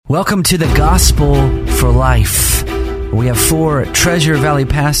Welcome to the Gospel for Life. We have 4 Treasure Valley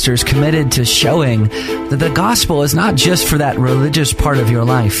pastors committed to showing that the gospel is not just for that religious part of your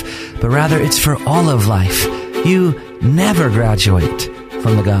life, but rather it's for all of life. You never graduate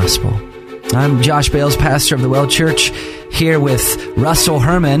from the gospel. I'm Josh Bales, pastor of the Well Church, here with Russell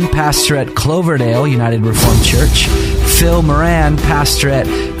Herman, pastor at Cloverdale United Reformed Church, Phil Moran, pastor at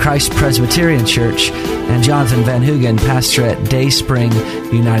Christ Presbyterian Church, and Jonathan Van Hoogen, pastor at Dayspring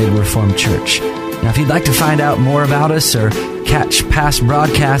United Reformed Church. Now, if you'd like to find out more about us or catch past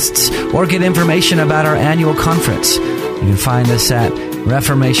broadcasts or get information about our annual conference, you can find us at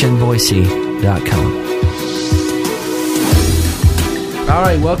reformationboise.com. All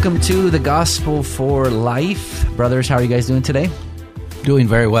right, welcome to the Gospel for Life. Brothers, how are you guys doing today? Doing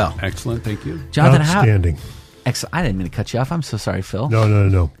very well. Excellent, thank you. Jonathan, outstanding. Excellent. I didn't mean to cut you off. I'm so sorry, Phil.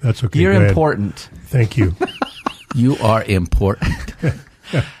 No. That's okay. You're important. Thank you. You are important.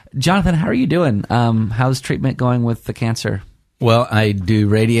 Jonathan, how are you doing? How's treatment going with the cancer? Well, I do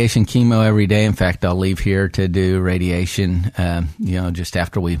radiation chemo every day. In fact, I'll leave here to do radiation, just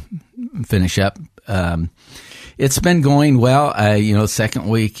after we finish up. It's been going well. Second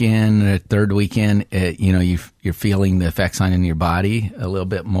weekend, third weekend, you're feeling the effects on your body a little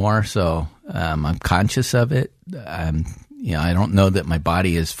bit more. So I'm conscious of it. I don't know that my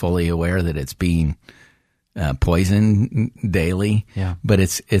body is fully aware that it's being poisoned daily. Yeah. But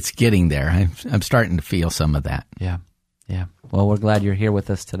it's getting there. I'm starting to feel some of that. Yeah. Well, we're glad you're here with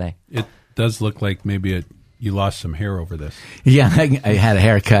us today. It does look like maybe you lost some hair over this. Yeah, I had a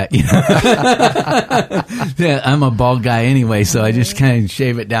haircut. Yeah, I'm a bald guy anyway, so I just kind of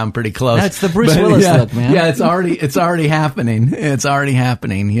shave it down pretty close. That's the Bruce Willis look, man. Yeah, it's already happening. It's already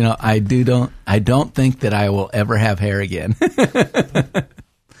happening. I don't think that I will ever have hair again.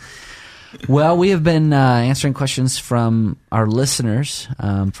 Well, we have been answering questions from our listeners,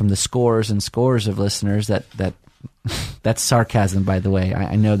 from the scores and scores of listeners that's sarcasm, by the way.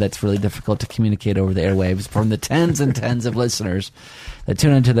 I know that's really difficult to communicate over the airwaves from the tens and tens of listeners that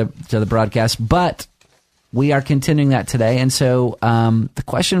tune into the broadcast, but we are continuing that today. And so the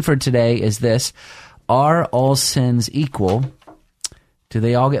question for today is this: are all sins equal? Do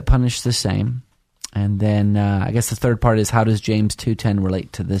they all get punished the same? And then I guess the third part is, how does James 2:10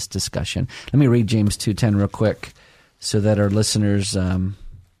 relate to this discussion? Let me read James 2:10 real quick so that our listeners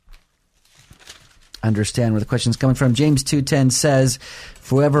understand where the question is coming from. James 2:10 says,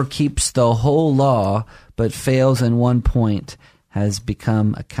 "For whoever keeps the whole law but fails in one point has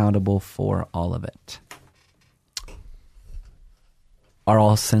become accountable for all of it." Are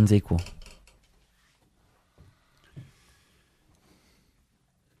all sins equal?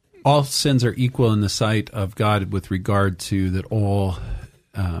 All sins are equal in the sight of God with regard to that all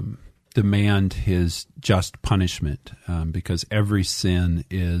demand his just punishment, because every sin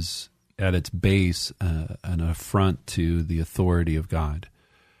is at its base an affront to the authority of God.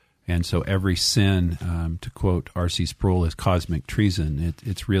 And so every sin, to quote R.C. Sproul, is cosmic treason.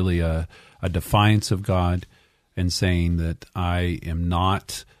 It's really a defiance of God and saying that I am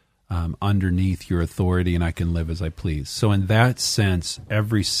not underneath your authority and I can live as I please. So in that sense,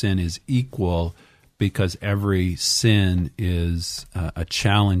 every sin is equal because every sin is a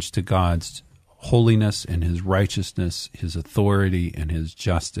challenge to God's holiness and his righteousness, his authority, and his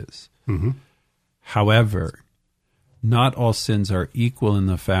justice. Mm-hmm. However, not all sins are equal in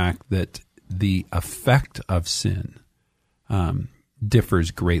the fact that the effect of sin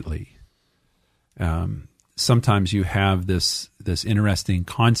differs greatly. Sometimes you have this interesting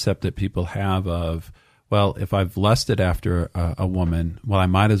concept that people have of, well, if I've lusted after a woman, well, I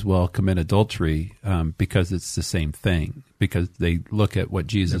might as well commit adultery because it's the same thing. Because they look at what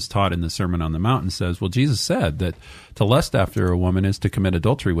Jesus taught in the Sermon on the Mount and says, well, Jesus said that to lust after a woman is to commit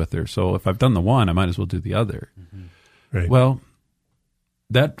adultery with her. So if I've done the one, I might as well do the other. Mm-hmm. Right. Well,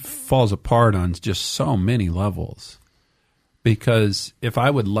 that falls apart on just so many levels. Because if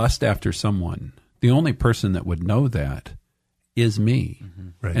I would lust after someone, the only person that would know that is me.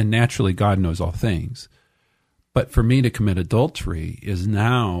 Mm-hmm. Right. And naturally, God knows all things. But for me to commit adultery is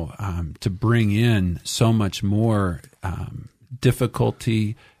now to bring in so much more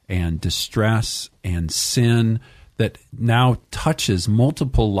difficulty and distress and sin that now touches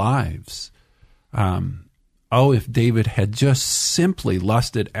multiple lives. If David had just simply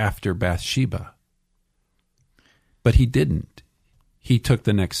lusted after Bathsheba. But he didn't. He took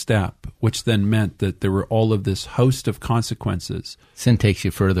the next step, which then meant that there were all of this host of consequences. Sin takes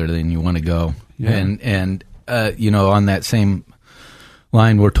you further than you want to go. Yeah. And on that same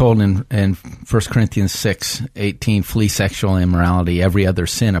line, we're told in 1 Corinthians 6:18, flee sexual immorality. Every other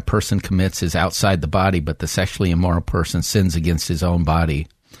sin a person commits is outside the body, but the sexually immoral person sins against his own body.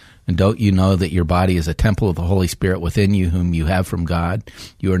 And don't you know that your body is a temple of the Holy Spirit within you, whom you have from God?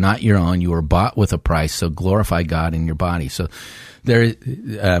 You are not your own. You are bought with a price. So glorify God in your body. So there,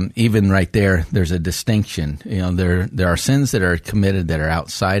 even right there, there's a distinction. There are sins that are committed that are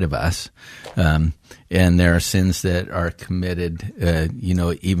outside of us, and there are sins that are committed,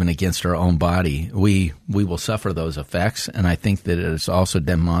 even against our own body. We will suffer those effects, and I think that it is also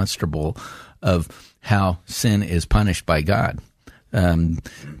demonstrable of how sin is punished by God.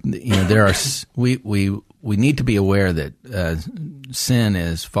 There are we need to be aware that sin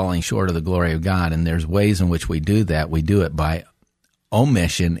is falling short of the glory of God, and there's ways in which we do that. We do it by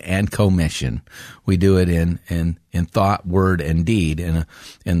omission and commission. We do it in thought, word, and deed, and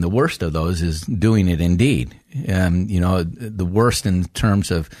the worst of those is doing it in deed. The worst in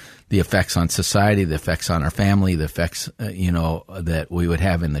terms of the effects on society, the effects on our family, the effects that we would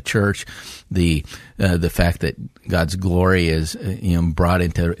have in the church, the fact that God's glory is brought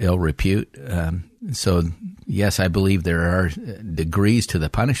into ill repute. So yes, I believe there are degrees to the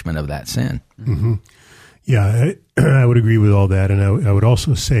punishment of that sin. Mm-hmm. Yeah, I would agree with all that, and I would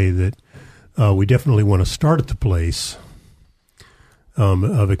also say that we definitely want to start at the place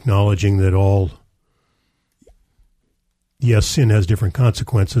of acknowledging that yes, sin has different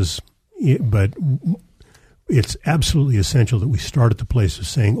consequences, but it's absolutely essential that we start at the place of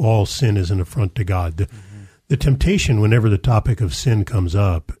saying all sin is an affront to God. The temptation, whenever the topic of sin comes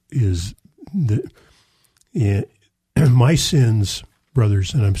up, is that my sins,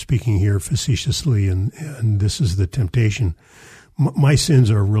 brothers, and I'm speaking here facetiously, and this is the temptation. My sins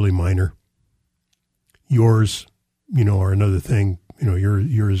are really minor. Yours, are another thing.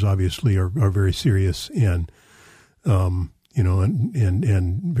 Yours obviously are very serious and, and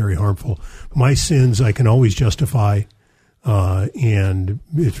very harmful. My sins I can always justify, and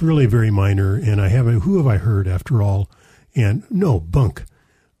it's really very minor. And who have I heard after all? And no, bunk.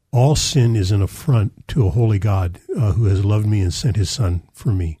 All sin is an affront to a holy God who has loved me and sent his Son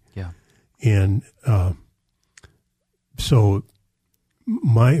for me. Yeah. And so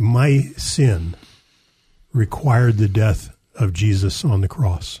my sin required the death of Jesus on the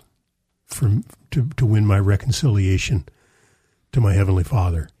cross to win my reconciliation to my Heavenly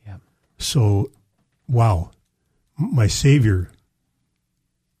Father. Yeah. So, wow, my Savior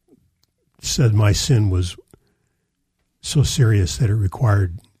said my sin was so serious that it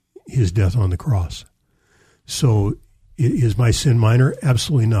required his death on the cross. So is my sin minor?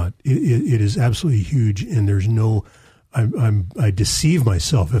 Absolutely not. It is absolutely huge, and there's no, I deceive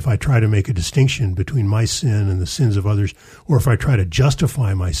myself if I try to make a distinction between my sin and the sins of others, or if I try to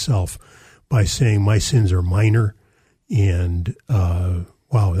justify myself by saying my sins are minor, and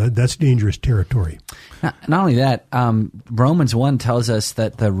wow, that's dangerous territory. Not only that, Romans 1 tells us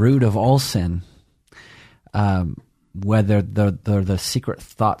that the root of all sin, whether they're the secret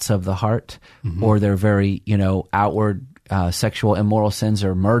thoughts of the heart, mm-hmm. or they're very, outward sexual immoral sins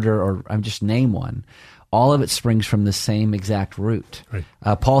or murder, or just name one, all of it springs from the same exact root.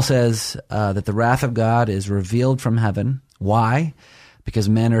 Right. Paul says that the wrath of God is revealed from heaven. Why? Because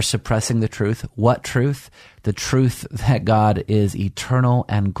men are suppressing the truth. What truth? The truth that God is eternal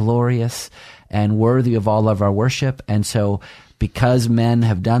and glorious and worthy of all of our worship. And so because men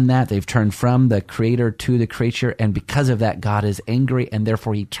have done that, they've turned from the Creator to the creature, and because of that, God is angry, and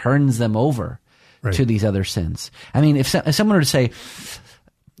therefore he turns them over to these other sins. I mean, if someone were to say,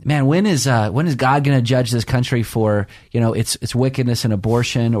 man, when is God going to judge this country for, its wickedness in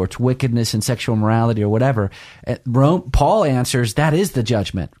abortion, or its wickedness in sexual morality, or whatever? Paul answers, that is the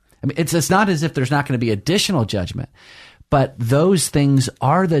judgment. I mean, it's not as if there's not going to be additional judgment, but those things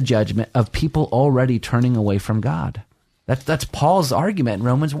are the judgment of people already turning away from God. That's Paul's argument in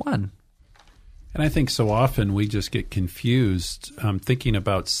Romans 1. And I think so often we just get confused thinking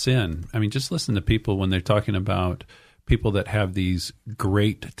about sin. I mean, just listen to people when they're talking about people that have these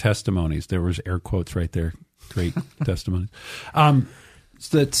great testimonies. There was air quotes right there, great testimonies.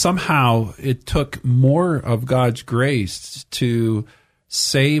 That somehow it took more of God's grace to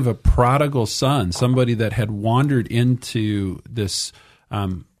save a prodigal son, somebody that had wandered into this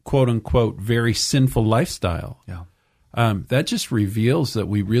quote-unquote very sinful lifestyle. Yeah. That just reveals that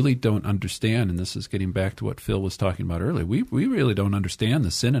we really don't understand, and this is getting back to what Phil was talking about earlier, we really don't understand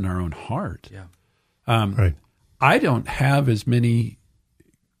the sin in our own heart. Yeah. Right. I don't have as many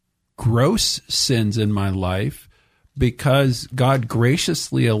gross sins in my life because God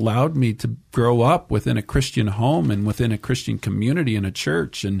graciously allowed me to grow up within a Christian home and within a Christian community in a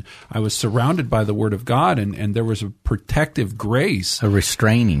church, and I was surrounded by the Word of God, and there was a protective grace. A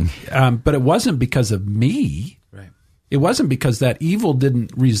restraining. But it wasn't because of me. Right. it wasn't because that evil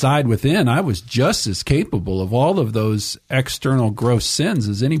didn't reside within. I was just as capable of all of those external gross sins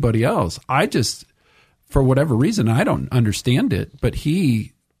as anybody else. I just, for whatever reason, I don't understand it, but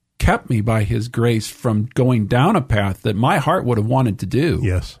he kept me by his grace from going down a path that my heart would have wanted to do.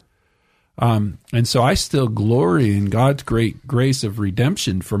 Yes. And so I still glory in God's great grace of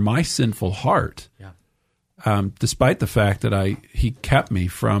redemption for my sinful heart. Yeah. Despite the fact that he kept me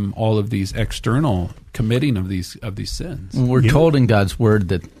from all of these external committing of these sins. We're told in God's word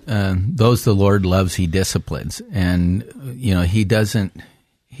that those the Lord loves, he disciplines, and he doesn't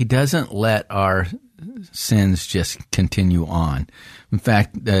let our sins just continue on. In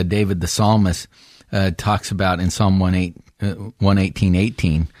fact, David the psalmist talks about in Psalm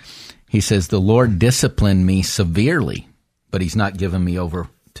 118:18. He says, "The Lord disciplined me severely, but he's not given me over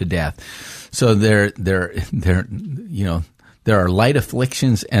to death." So there are light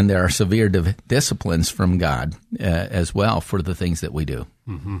afflictions and there are severe disciplines from God as well for the things that we do,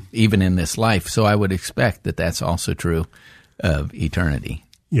 even in this life. So I would expect that that's also true of eternity.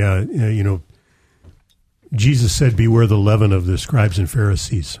 Yeah, Jesus said, "Beware the leaven of the scribes and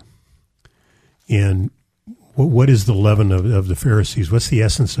Pharisees." And what is the leaven of the Pharisees? What's the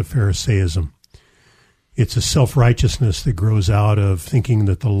essence of Pharisaism? It's a self-righteousness that grows out of thinking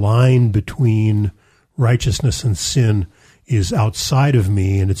that the line between righteousness and sin is outside of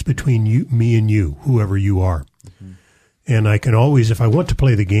me, and it's between me and you, whoever you are. Mm-hmm. And I can always, if I want to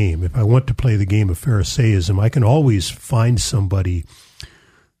play the game of Pharisaism, I can always find somebody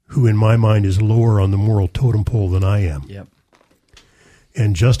who in my mind is lower on the moral totem pole than I am. Yep.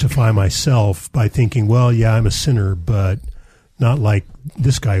 And justify myself by thinking, well, yeah, I'm a sinner, but not like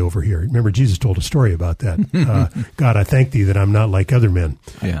this guy over here. Remember, Jesus told a story about that. God, I thank thee that I'm not like other men.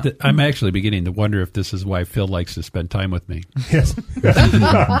 Yeah. I'm actually beginning to wonder if this is why Phil likes to spend time with me. Yes.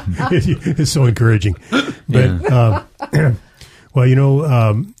 It's so encouraging. But, the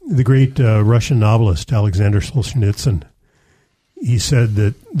great Russian novelist Alexander Solzhenitsyn, he said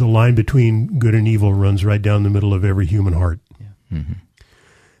that the line between good and evil runs right down the middle of every human heart. Yeah. Mm-hmm.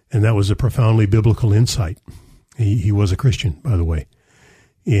 And that was a profoundly biblical insight. He was a Christian, by the way.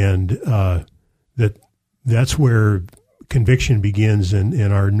 And that's where conviction begins,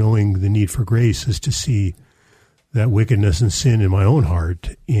 and our knowing the need for grace is to see that wickedness and sin in my own heart.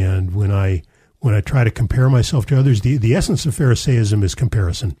 And when I try to compare myself to others, the essence of Pharisaism is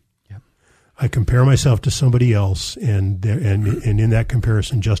comparison. Yep. I compare myself to somebody else, and in that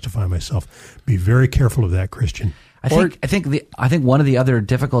comparison justify myself. Be very careful of that, Christian. I think one of the other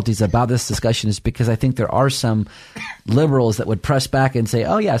difficulties about this discussion is because I think there are some liberals that would press back and say,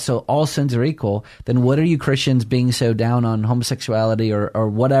 "Oh yeah, so all sins are equal. Then what are you Christians being so down on homosexuality or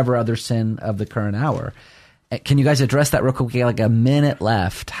whatever other sin of the current hour?" Can you guys address that real quick? Like a minute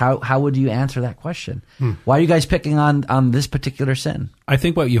left. How would you answer that question? Why are you guys picking on this particular sin? I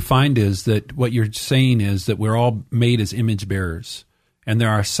think what you find is that what you're saying is that we're all made as image bearers, and there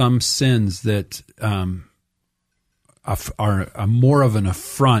are some sins that are more of an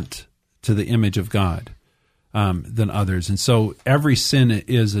affront to the image of God than others. And so every sin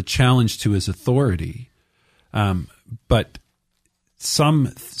is a challenge to his authority. But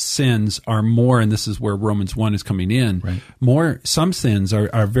some sins are more, and this is where Romans 1 is coming in, right. Some sins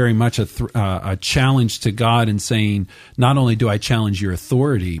are very much a challenge to God in saying, not only do I challenge your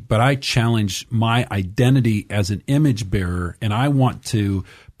authority, but I challenge my identity as an image bearer, and I want to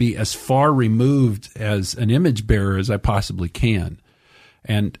be as far removed as an image bearer as I possibly can.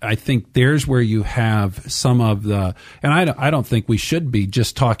 And I think there's where you have some of the, and I don't think we should be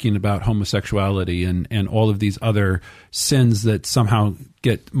just talking about homosexuality and all of these other sins that somehow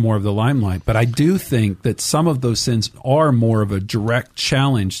get more of the limelight. But I do think that some of those sins are more of a direct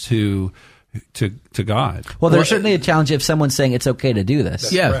challenge to God. Well, there's certainly a challenge if someone's saying it's okay to do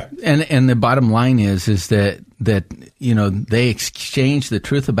this. Yeah, and the bottom line is that they exchange the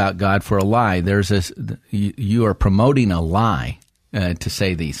truth about God for a lie. You are promoting a lie to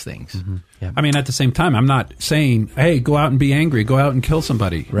say these things. Mm-hmm. Yeah. I mean, at the same time, I'm not saying, "Hey, go out and be angry, go out and kill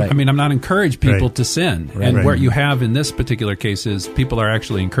somebody." Right. I mean, I'm not encouraging people to sin. Right. And what you have in this particular case is people are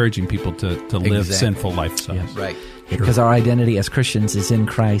actually encourering people to live sinful lifestyles. Yes. Right. Because our identity as Christians is in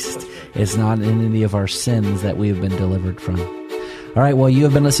Christ. It's not in any of our sins that we have been delivered from. All right, well, you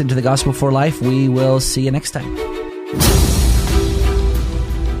have been listening to The Gospel for Life. We will see you next time.